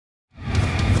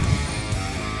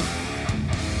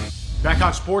Back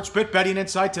on Sportsbook, betting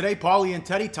inside today, Pauly and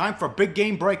Teddy. Time for a big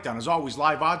game breakdown. As always,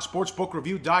 live odds,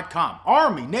 sportsbookreview.com.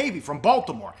 Army, Navy from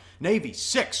Baltimore. Navy,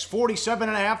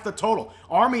 647.5 the total.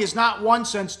 Army has not won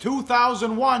since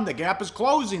 2001. The gap is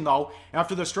closing, though,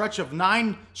 after the stretch of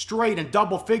 9 straight in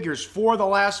double figures. 4 of the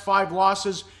last 5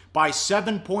 losses by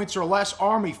 7 points or less.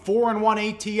 Army,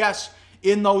 4-1 ATS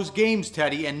in those games,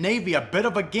 Teddy. And Navy, a bit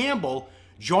of a gamble,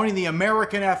 joining the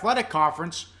American Athletic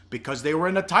Conference because they were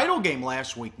in the title game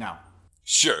last week now.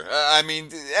 Sure.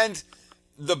 And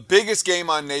the biggest game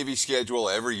on Navy's schedule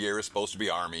every year is supposed to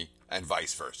be Army and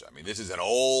vice versa. I mean, this is an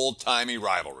old-timey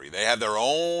rivalry. They have their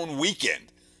own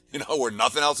weekend, where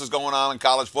nothing else is going on in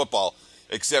college football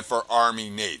except for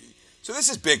Army-Navy. So this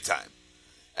is big time.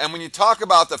 And when you talk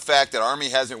about the fact that Army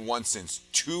hasn't won since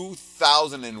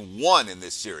 2001 in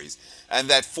this series, and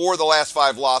that 4 of the last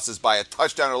 5 losses by a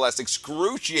touchdown or less,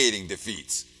 excruciating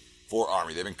defeats for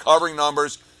Army. They've been covering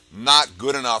numbers, not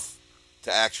good enough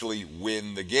to actually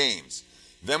win the games.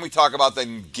 Then we talk about the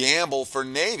gamble for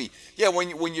Navy. Yeah,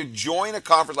 when you join a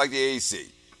conference like the AAC,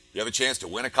 you have a chance to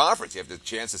win a conference. You have the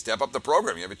chance to step up the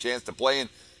program. You have a chance to play in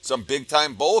some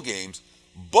big-time bowl games.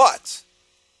 But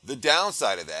the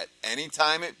downside of that,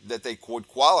 anytime that they could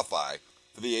qualify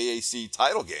for the AAC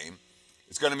title game,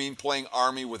 it's going to mean playing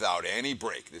Army without any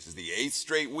break. This is the 8th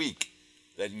straight week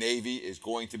that Navy is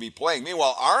going to be playing.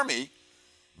 Meanwhile, Army,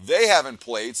 they haven't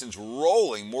played since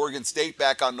rolling Morgan State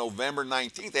back on November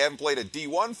 19th. They haven't played a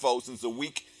D1 foe since the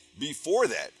week before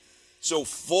that. So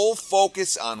full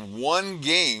focus on one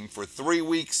game for 3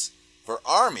 weeks for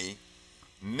Army.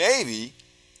 Navy,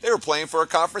 they were playing for a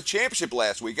conference championship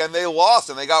last week, and they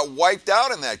lost, and they got wiped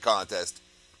out in that contest.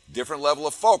 Different level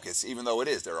of focus, even though it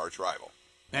is their arch rival.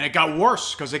 And it got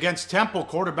worse, because against Temple,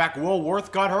 quarterback Will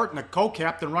Worth got hurt, and the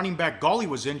co-captain running back Gully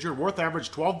was injured. Worth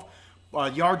averaged 12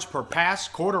 yards per pass,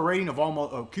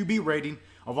 QB rating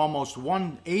of almost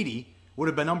 180. Would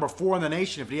have been number 4 in the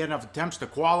nation if he had enough attempts to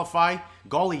qualify.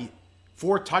 Gully,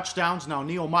 4 touchdowns. Now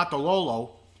Neil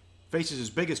Matalolo faces his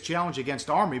biggest challenge against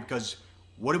Army, because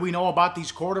what do we know about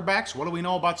these quarterbacks? What do we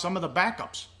know about some of the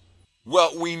backups?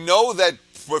 Well, we know that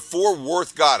before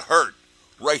Worth got hurt,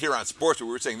 right here on Sports, we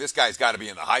were saying this guy's got to be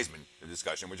in the Heisman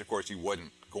discussion, which of course he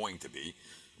wasn't going to be.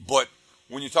 But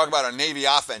when you talk about a Navy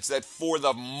offense, that for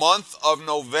the month of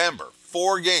November,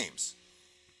 4 games,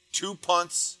 2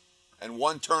 punts, and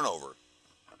 1 turnover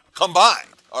combined,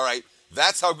 all right,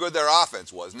 that's how good their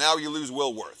offense was. Now you lose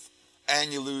Will Worth,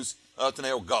 and you lose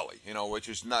Taneo Gully, which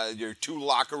is not your 2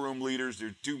 locker room leaders,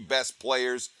 your 2 best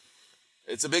players.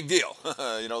 It's a big deal.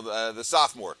 The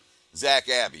sophomore, Zach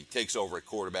Abbey, takes over at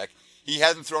quarterback. He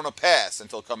hadn't thrown a pass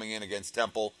until coming in against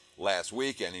Temple last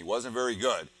week, and he wasn't very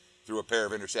good. Threw a pair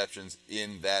of interceptions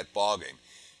in that ballgame.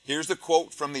 Here's the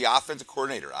quote from the offensive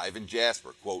coordinator, Ivan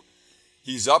Jasper. Quote,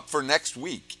 "He's up for next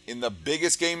week in the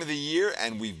biggest game of the year,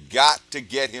 and we've got to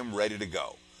get him ready to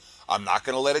go. I'm not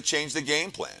going to let it change the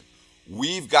game plan.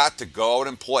 We've got to go out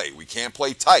and play. We can't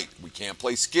play tight. We can't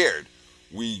play scared.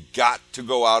 We got to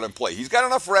go out and play. He's got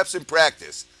enough reps in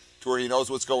practice to where he knows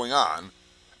what's going on,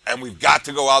 and we've got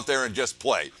to go out there and just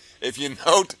play." If you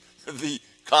note the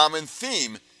common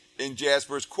theme in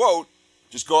Jasper's quote,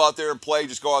 just go out there and play,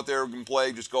 just go out there and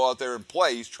play, just go out there and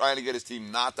play. He's trying to get his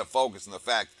team not to focus on the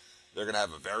fact they're going to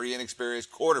have a very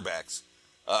inexperienced quarterbacks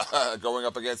going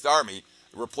up against Army,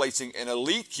 replacing an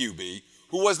elite QB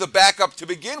who was the backup to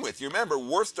begin with. You remember,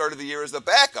 Worth started the year as the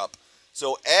backup.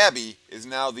 So Abbey is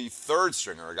now the 3rd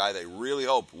stringer, a guy they really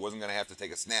hoped wasn't going to have to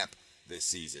take a snap this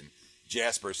season.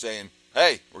 Jasper saying,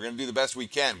 hey, we're going to do the best we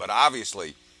can. But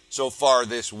obviously, so far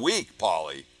this week,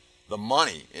 Pauly, the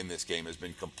money in this game has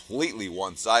been completely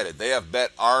one-sided. They have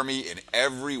bet Army in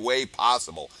every way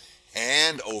possible,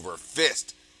 hand over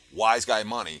fist. Wise guy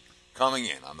money coming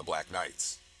in on the Black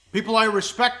Knights. People I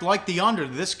respect like the under.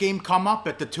 Did this game come up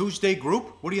at the Tuesday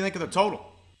group? What do you think of the total?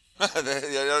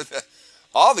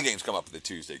 All the games come up at the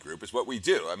Tuesday group. It's what we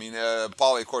do. I mean,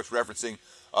 Pauly, of course, referencing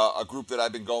a group that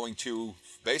I've been going to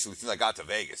basically since I got to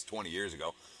Vegas 20 years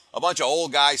ago. A bunch of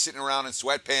old guys sitting around in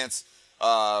sweatpants,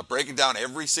 breaking down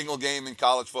every single game in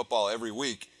college football every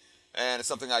week. And it's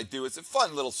something I do. It's a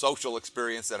fun little social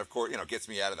experience that, of course, gets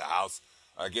me out of the house,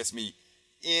 gets me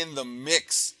in the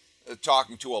mix,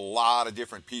 talking to a lot of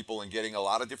different people and getting a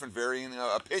lot of different varying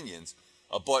opinions.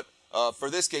 But for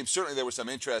this game, certainly there was some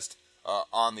interest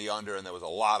on the under, and there was a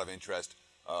lot of interest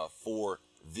for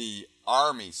the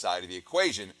Army side of the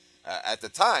equation. At the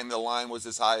time, the line was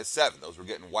as high as 7. Those were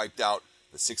getting wiped out.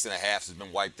 The 6.5 has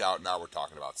been wiped out. Now we're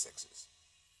talking about 6s.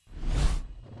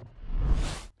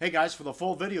 Hey guys, for the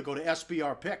full video, go to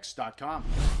sbrpicks.com.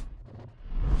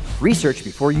 Research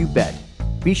before you bet.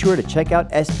 Be sure to check out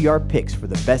SBR Picks for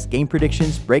the best game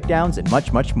predictions, breakdowns, and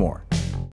much, much more.